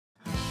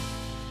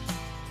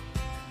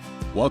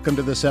Welcome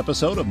to this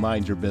episode of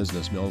Mind Your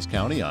Business, Mills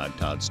County. I'm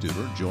Todd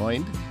Studer,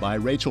 joined by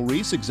Rachel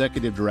Reis,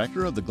 Executive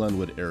Director of the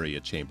Glenwood Area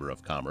Chamber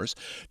of Commerce.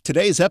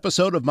 Today's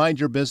episode of Mind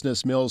Your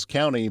Business, Mills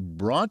County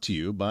brought to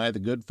you by the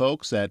good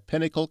folks at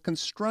Pinnacle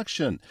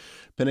Construction.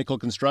 Pinnacle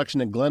Construction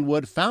in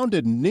Glenwood,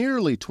 founded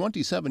nearly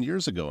 27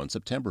 years ago in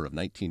September of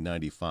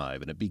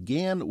 1995, and it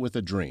began with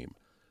a dream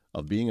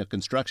of being a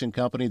construction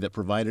company that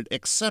provided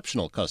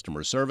exceptional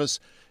customer service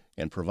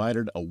and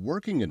provided a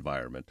working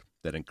environment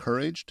that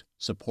encouraged,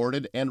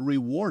 supported, and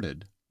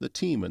rewarded the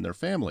team and their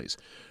families.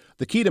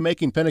 The key to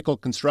making Pinnacle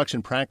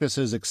Construction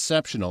practices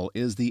exceptional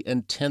is the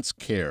intense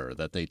care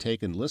that they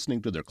take in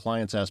listening to their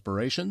clients'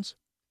 aspirations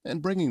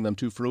and bringing them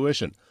to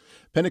fruition.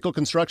 Pinnacle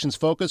Construction's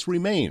focus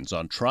remains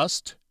on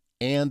trust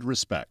and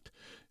respect,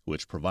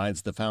 which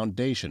provides the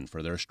foundation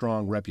for their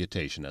strong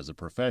reputation as a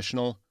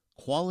professional,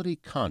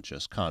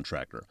 quality-conscious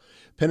contractor.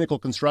 Pinnacle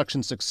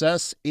Construction's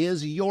success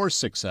is your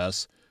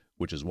success,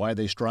 which is why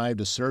they strive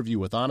to serve you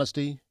with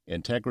honesty,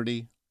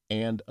 integrity,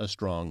 and a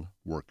strong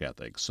work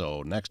ethic.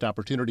 So next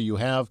opportunity you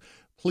have,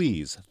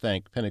 please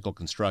thank Pinnacle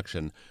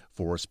Construction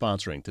for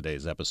sponsoring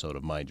today's episode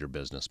of Mind Your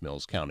Business,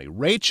 Mills County.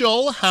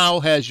 Rachel,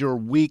 how has your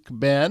week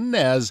been?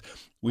 As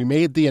we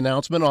made the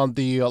announcement on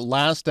the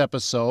last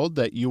episode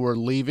that you were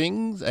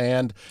leaving,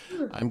 and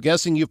I'm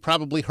guessing you've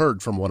probably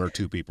heard from one or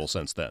two people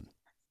since then.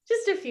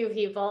 Just a few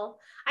people.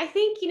 I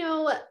think,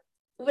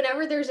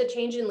 whenever there's a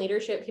change in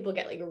leadership, people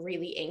get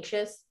really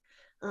anxious.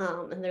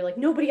 And they're like,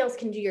 nobody else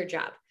can do your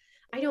job.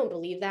 I don't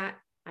believe that.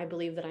 I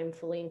believe that I'm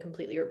fully and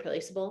completely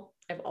replaceable.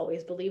 I've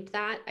always believed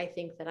that. I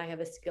think that I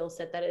have a skill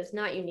set that is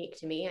not unique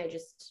to me. I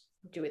just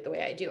do it the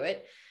way I do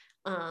it.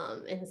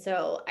 And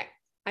so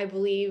I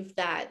believe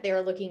that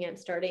they're looking at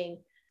starting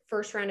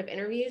first round of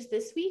interviews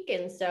this week.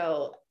 And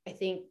so I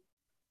think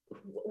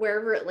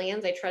wherever it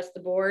lands, I trust the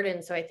board.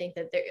 And so I think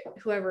that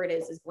whoever it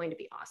is going to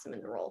be awesome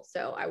in the role.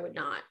 So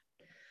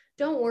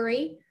don't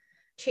worry.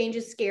 Change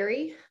is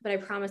scary, but I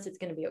promise it's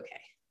going to be okay.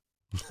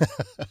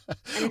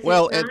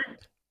 Well,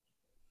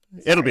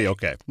 it'll be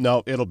okay.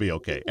 No, it'll be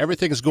okay.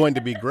 Everything's going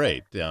to be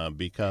great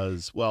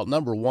because, well,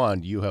 number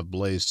one, you have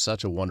blazed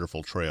such a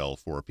wonderful trail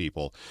for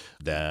people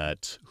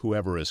that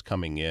whoever is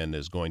coming in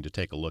is going to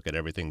take a look at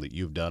everything that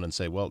you've done and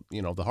say, well,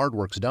 the hard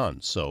work's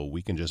done, so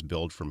we can just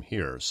build from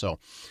here. So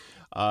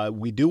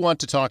we do want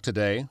to talk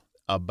today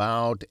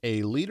about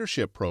a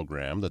leadership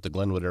program that the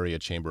Glenwood Area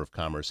Chamber of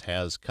Commerce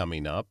has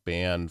coming up,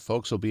 and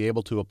folks will be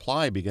able to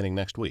apply beginning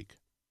next week.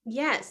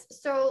 Yes.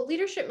 So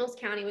Leadership Mills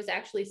County was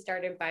actually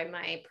started by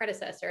my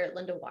predecessor,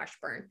 Linda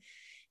Washburn,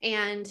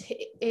 and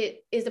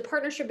it is a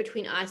partnership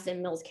between us and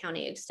Mills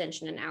County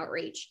Extension and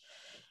Outreach.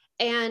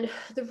 And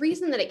the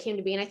reason that it came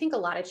to be, and I think a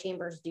lot of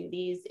chambers do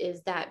these,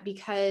 is that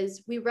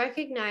because we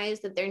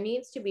recognize that there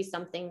needs to be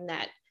something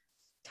that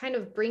kind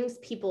of brings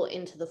people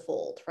into the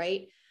fold,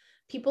 right?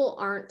 People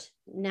aren't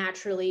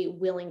naturally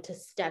willing to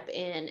step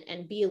in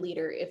and be a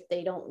leader if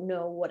they don't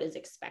know what is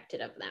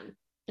expected of them.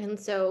 And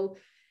so,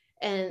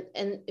 and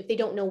if they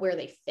don't know where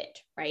they fit,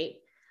 right?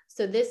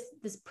 So this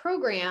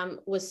program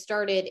was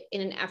started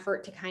in an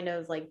effort to kind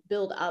of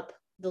build up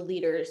the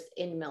leaders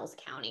in Mills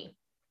County.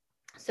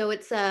 So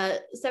it's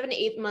a 7 to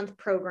 8 month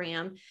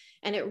program,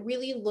 and it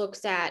really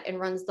looks at and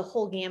runs the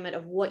whole gamut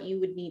of what you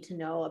would need to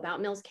know about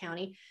Mills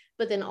County,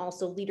 but then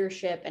also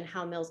leadership and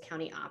how Mills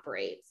County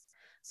operates.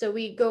 So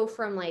we go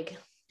from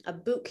a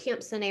boot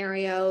camp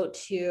scenario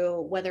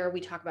to whether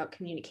we talk about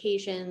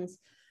communications,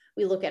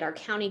 we look at our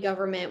county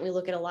government, we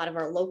look at a lot of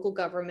our local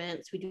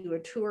governments, we do a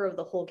tour of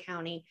the whole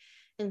county.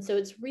 And so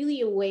it's really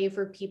a way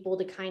for people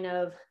to kind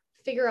of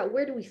figure out,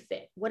 where do we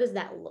fit? What does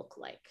that look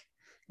like?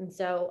 And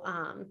so,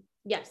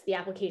 yes, the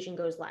application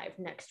goes live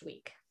next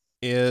week.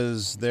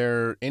 Is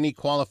there any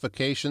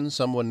qualifications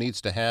someone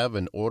needs to have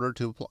in order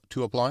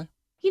to apply?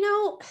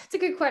 It's a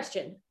good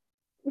question.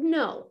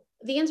 No.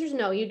 The answer is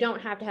no, you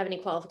don't have to have any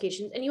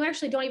qualifications. And you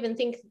actually don't even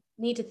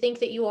need to think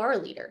that you are a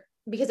leader,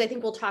 because I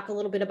think we'll talk a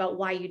little bit about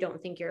why you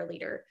don't think you're a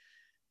leader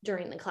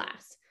during the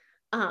class.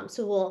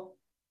 So we'll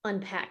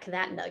unpack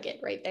that nugget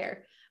right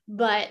there.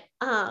 But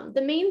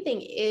the main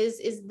thing is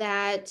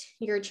that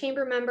you're a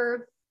chamber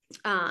member,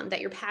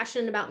 that you're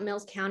passionate about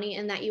Mills County,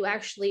 and that you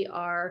actually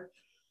are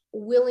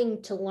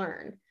willing to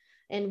learn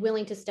and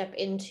willing to step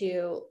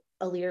into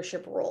a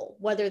leadership role,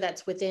 whether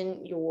that's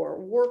within your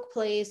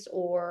workplace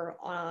or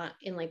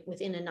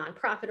within a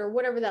nonprofit or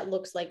whatever that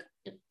looks like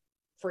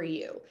for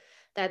you.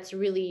 That's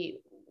really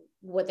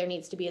what there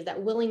needs to be, is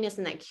that willingness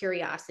and that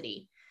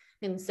curiosity.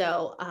 And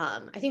so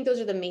I think those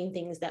are the main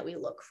things that we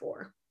look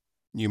for.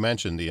 You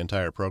mentioned the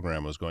entire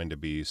program was going to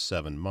be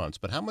 7 months,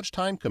 but how much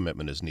time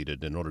commitment is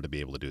needed in order to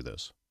be able to do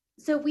this?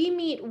 So we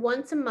meet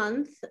once a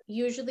month.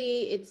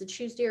 Usually it's a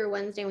Tuesday or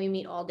Wednesday, and we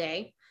meet all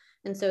day.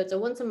 And so it's a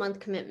once a month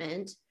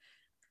commitment.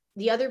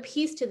 The other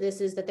piece to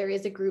this is that there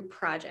is a group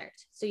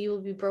project. So you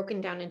will be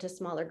broken down into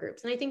smaller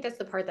groups. And I think that's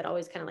the part that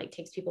always kind of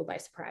takes people by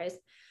surprise.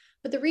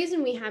 But the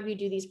reason we have you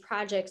do these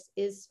projects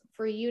is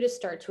for you to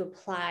start to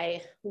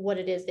apply what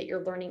it is that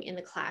you're learning in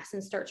the class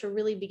and start to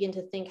really begin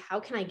to think,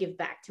 how can I give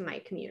back to my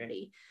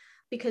community?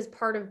 Because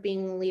part of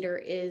being a leader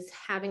is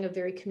having a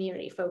very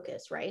community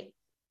focus, right?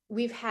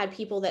 we've had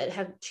people that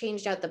have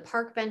changed out the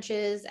park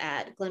benches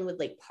at Glenwood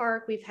Lake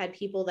Park. We've had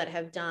people that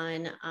have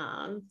done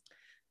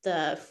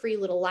the free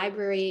little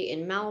library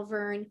in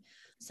Malvern.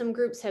 Some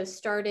groups have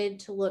started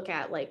to look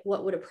at like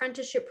what would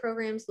apprenticeship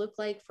programs look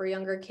like for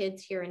younger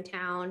kids here in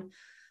town.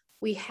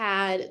 We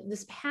had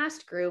this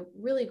past group,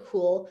 really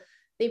cool.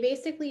 They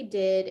basically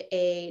did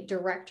a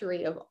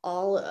directory of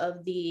all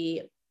of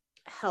the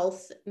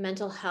health,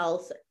 mental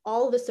health,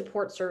 all of the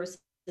support services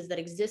that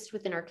exist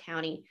within our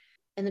county.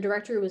 And the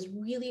directory was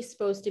really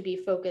supposed to be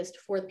focused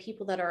for the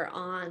people that are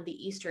on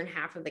the eastern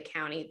half of the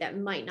county that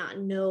might not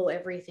know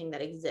everything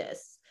that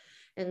exists.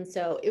 And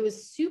so it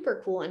was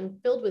super cool and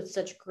filled with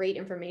such great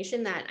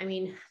information that, I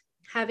mean,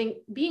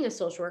 being a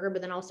social worker,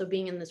 but then also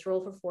being in this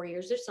role for 4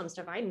 years, there's some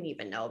stuff I didn't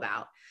even know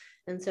about.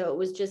 And so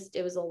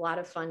it was a lot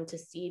of fun to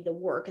see the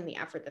work and the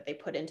effort that they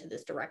put into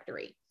this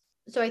directory.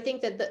 So I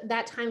think that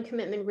that time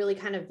commitment really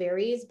kind of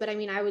varies, but I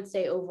mean, I would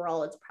say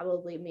overall, it's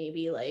probably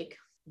maybe like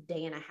a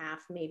day and a half,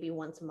 maybe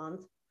once a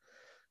month.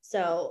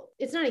 So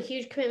it's not a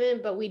huge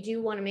commitment, but we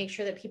do want to make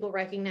sure that people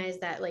recognize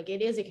that like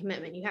it is a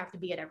commitment. You have to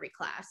be at every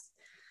class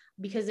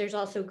because there's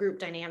also group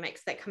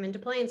dynamics that come into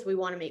play. And so we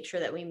want to make sure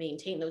that we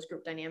maintain those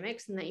group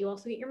dynamics and that you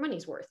also get your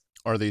money's worth.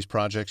 Are these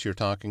projects you're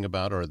talking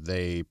about, are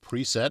they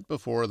preset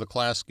before the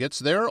class gets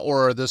there,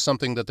 or is this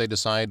something that they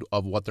decide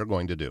of what they're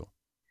going to do?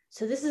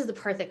 So this is the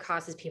part that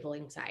causes people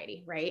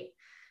anxiety, right?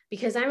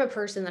 Because I'm a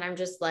person that I'm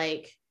just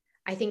like,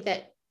 I think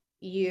that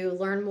you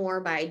learn more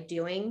by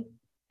doing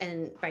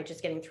and by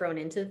just getting thrown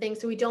into the thing.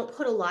 So we don't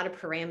put a lot of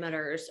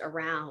parameters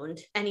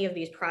around any of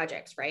these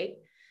projects, right?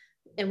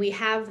 And we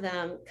have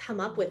them come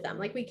up with them.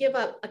 Like we give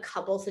up a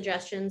couple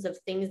suggestions of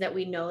things that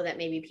we know that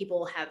maybe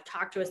people have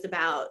talked to us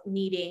about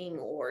needing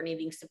or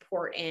needing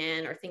support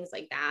in, or things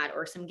like that,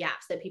 or some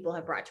gaps that people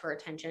have brought to our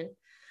attention.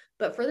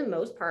 But for the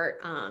most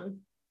part,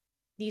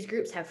 these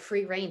groups have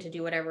free reign to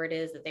do whatever it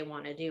is that they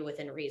want to do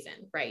within reason,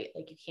 right?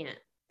 Like you can't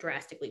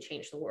drastically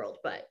change the world,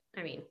 but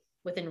I mean,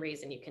 within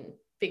reason, you can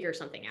figure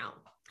something out.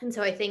 And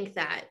so I think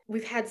that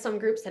we've had some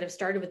groups that have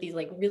started with these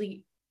like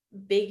really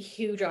big,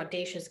 huge,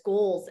 audacious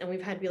goals. And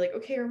we've had to be like,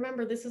 okay,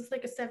 remember, this is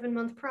like a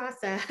 7-month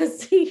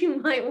process.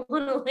 You might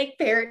want to like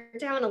pare it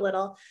down a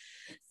little.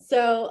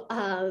 So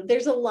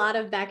there's a lot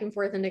of back and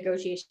forth and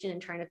negotiation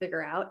and trying to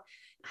figure out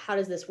how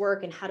does this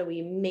work and how do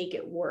we make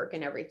it work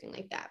and everything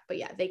like that. But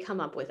yeah, they come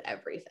up with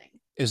everything.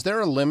 Is there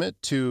a limit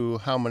to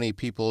how many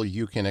people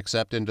you can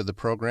accept into the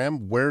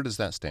program? Where does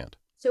that stand?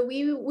 So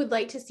we would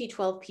like to see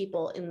 12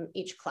 people in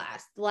each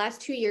class. The last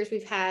 2 years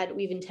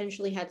we've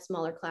intentionally had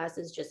smaller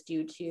classes just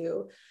due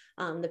to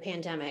the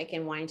pandemic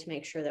and wanting to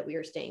make sure that we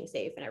were staying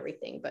safe and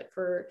everything. But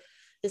for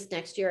this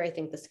next year, I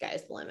think the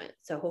sky's the limit.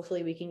 So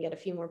hopefully we can get a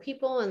few more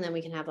people and then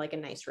we can have like a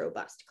nice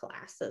robust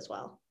class as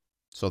well.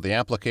 So the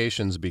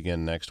applications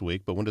begin next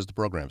week, but when does the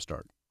program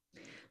start?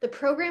 The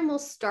program will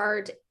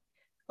start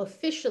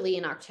officially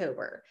in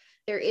October.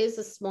 There is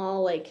a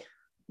small like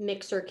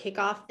mixer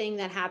kickoff thing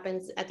that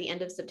happens at the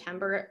end of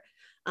September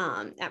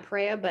at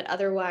Perea, but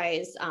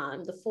otherwise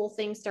the full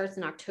thing starts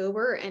in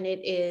October, and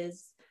it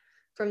is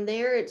from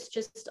there, it's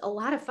just a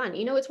lot of fun.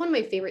 You know, it's one of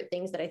my favorite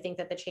things that I think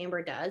that the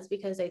chamber does,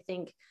 because I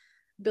think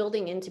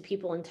building into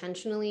people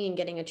intentionally and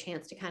getting a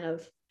chance to kind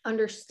of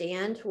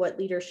understand what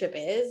leadership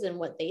is and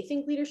what they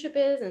think leadership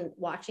is and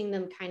watching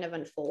them kind of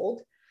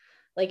unfold.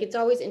 Like, it's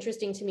always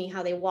interesting to me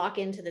how they walk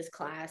into this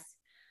class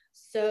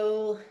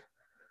so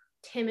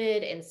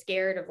timid and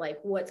scared of like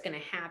what's going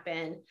to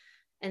happen,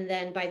 and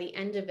then by the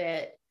end of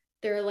it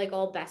they're like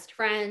all best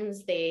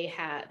friends.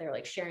 They're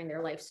like sharing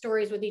their life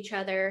stories with each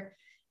other,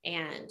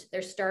 and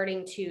they're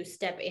starting to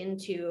step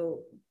into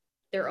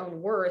their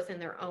own worth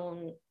and their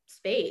own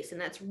space, and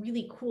that's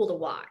really cool to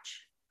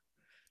watch.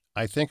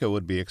 I think it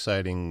would be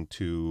exciting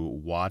to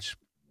watch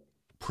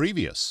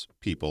previous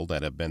people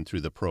that have been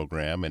through the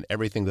program and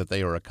everything that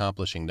they are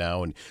accomplishing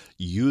now and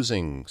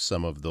using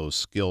some of those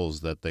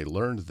skills that they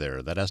learned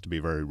there. That has to be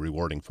very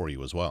rewarding for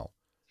you as well.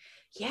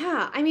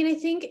 Yeah, I mean, I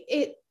think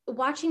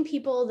watching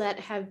people that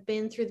have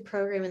been through the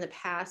program in the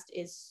past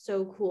is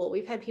so cool.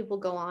 We've had people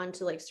go on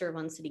to like serve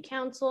on city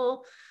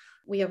council.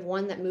 We have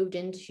one that moved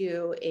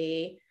into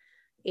a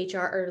HR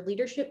or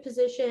leadership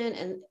position.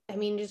 And I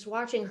mean, just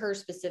watching her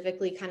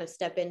specifically kind of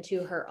step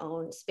into her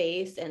own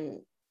space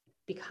and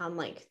become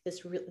like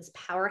this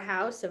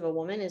powerhouse of a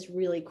woman is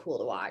really cool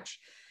to watch.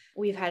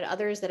 We've had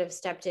others that have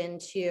stepped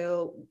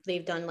into,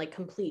 they've done like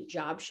complete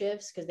job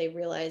shifts because they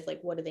realize like,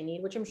 what do they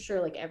need? Which I'm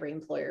sure like every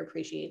employer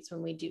appreciates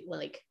when we do,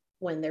 like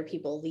when their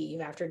people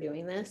leave after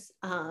doing this.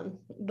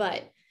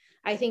 But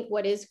I think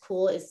what is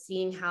cool is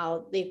seeing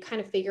how they kind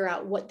of figure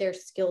out what their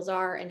skills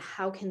are and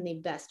how can they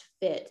best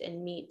fit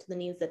and meet the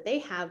needs that they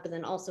have, but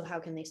then also how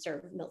can they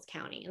serve Mills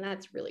County? And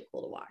that's really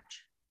cool to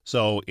watch.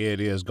 So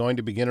it is going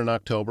to begin in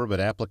October, but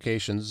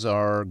applications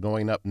are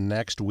going up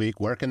next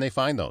week. Where can they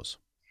find those?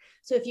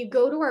 So if you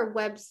go to our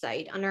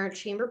website under our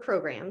chamber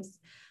programs,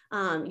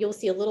 you'll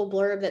see a little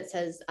blurb that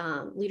says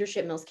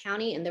Leadership Mills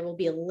County, and there will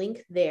be a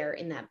link there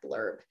in that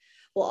blurb.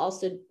 We'll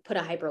also put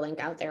a hyperlink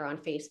out there on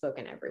Facebook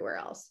and everywhere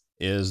else.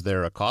 Is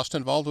there a cost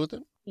involved with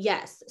it?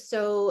 Yes.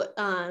 So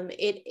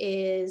it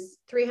is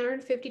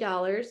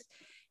 $350,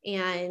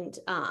 and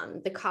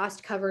the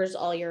cost covers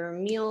all your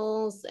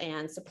meals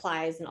and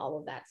supplies and all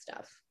of that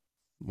stuff.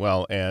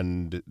 Well,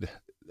 and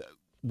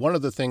one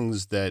of the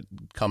things that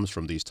comes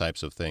from these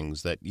types of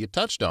things that you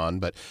touched on,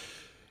 but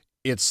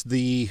it's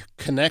the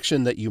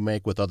connection that you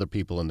make with other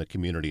people in the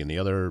community and the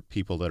other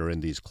people that are in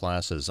these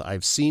classes.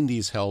 I've seen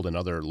these held in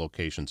other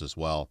locations as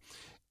well.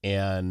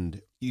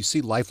 And you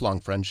see lifelong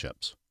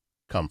friendships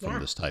come from Yeah.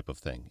 this type of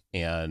thing.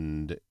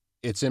 And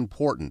it's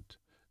important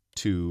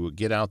to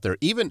get out there.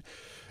 Even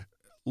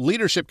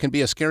leadership can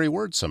be a scary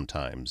word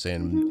sometimes.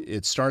 And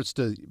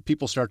Mhm.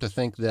 people start to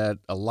think that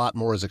a lot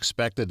more is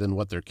expected than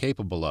what they're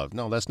capable of.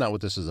 No, that's not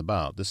what this is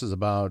about. This is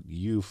about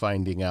you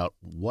finding out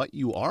what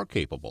you are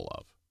capable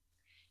of.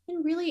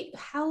 And really,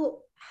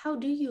 how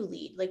do you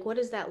lead? Like, what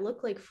does that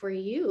look like for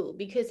you?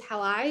 Because how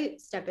I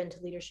step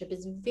into leadership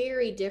is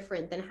very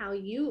different than how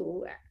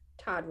you,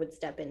 Todd, would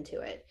step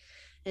into it.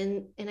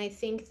 And I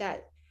think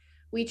that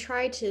we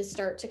try to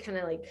start to kind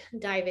of like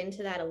dive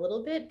into that a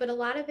little bit, but a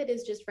lot of it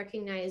is just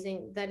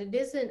recognizing that it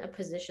isn't a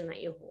position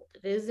that you hold.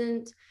 It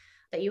isn't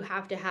that you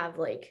have to have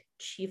like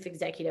chief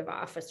executive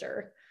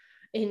officer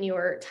in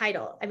your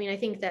title. I mean, I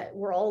think that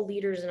we're all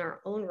leaders in our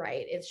own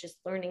right. It's just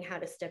learning how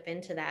to step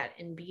into that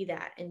and be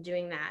that and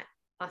doing that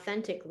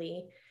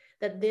authentically,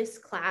 that this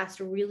class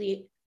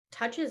really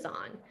touches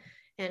on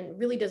and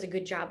really does a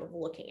good job of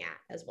looking at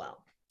as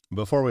well.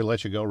 Before we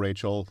let you go,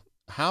 Rachel,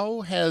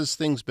 how has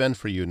things been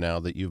for you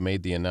now that you've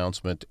made the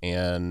announcement?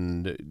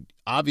 And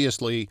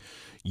obviously,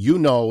 you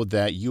know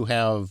that you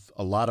have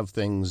a lot of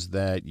things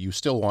that you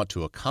still want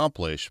to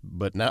accomplish,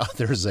 but now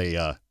there's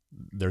a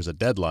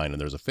deadline and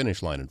there's a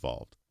finish line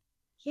involved.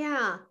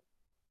 Yeah.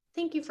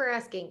 Thank you for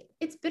asking.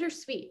 It's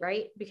bittersweet,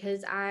 right?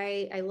 Because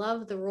I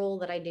love the role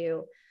that I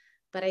do,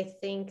 but I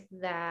think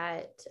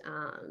that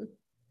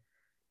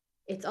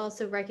it's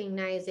also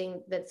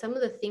recognizing that some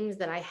of the things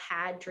that I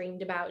had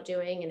dreamed about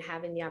doing and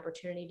having the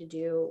opportunity to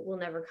do will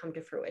never come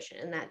to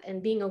fruition,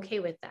 and being okay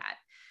with that.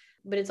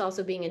 But it's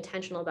also being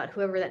intentional about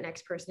whoever that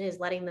next person is,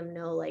 letting them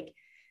know like,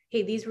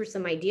 hey, these were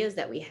some ideas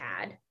that we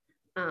had,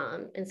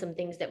 and some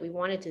things that we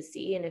wanted to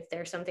see. And if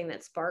there's something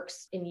that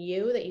sparks in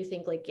you that you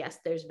think like, yes,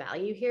 there's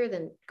value here,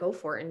 then go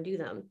for it and do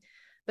them.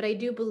 But I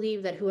do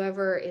believe that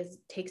whoever is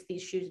takes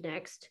these shoes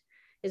next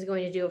is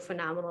going to do a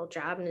phenomenal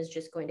job and is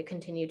just going to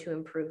continue to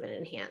improve and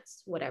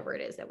enhance whatever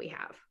it is that we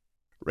have.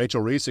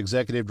 Rachel Reis,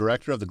 Executive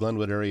Director of the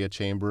Glenwood Area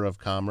Chamber of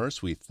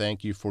Commerce, we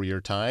thank you for your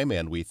time,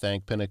 and we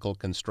thank Pinnacle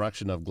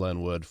Construction of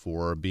Glenwood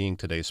for being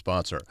today's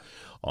sponsor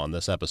on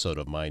this episode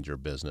of Mind Your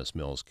Business,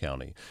 Mills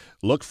County.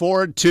 Look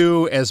forward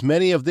to as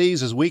many of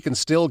these as we can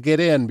still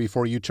get in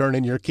before you turn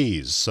in your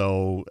keys.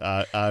 So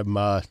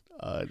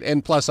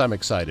and plus, I'm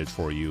excited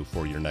for you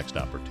for your next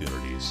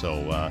opportunity. So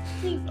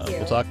Thank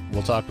you.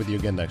 we'll talk with you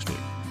again next week.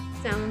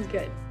 Sounds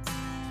good.